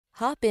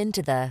Hop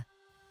into the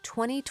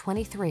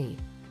 2023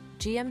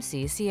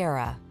 GMC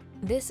Sierra.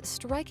 This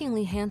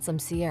strikingly handsome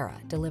Sierra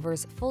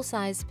delivers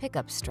full-size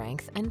pickup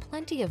strength and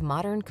plenty of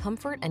modern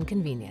comfort and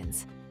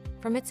convenience.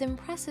 From its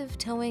impressive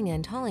towing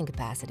and hauling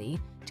capacity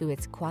to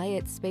its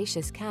quiet,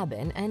 spacious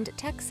cabin and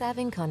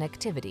tech-savvy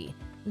connectivity,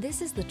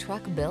 this is the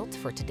truck built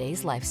for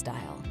today's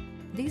lifestyle.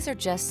 These are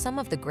just some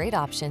of the great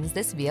options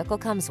this vehicle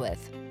comes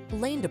with: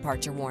 lane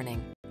departure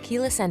warning,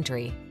 keyless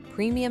entry,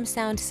 premium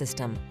sound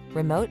system,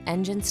 remote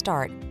engine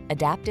start,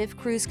 adaptive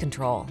cruise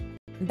control,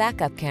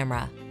 backup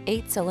camera,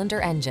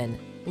 8-cylinder engine,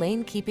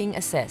 lane keeping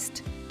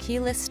assist,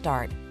 keyless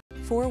start,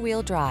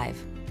 4-wheel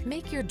drive.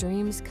 Make your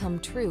dreams come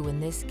true in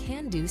this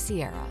can-do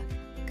Sierra.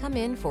 Come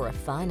in for a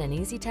fun and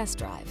easy test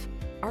drive.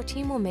 Our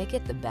team will make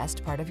it the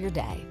best part of your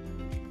day.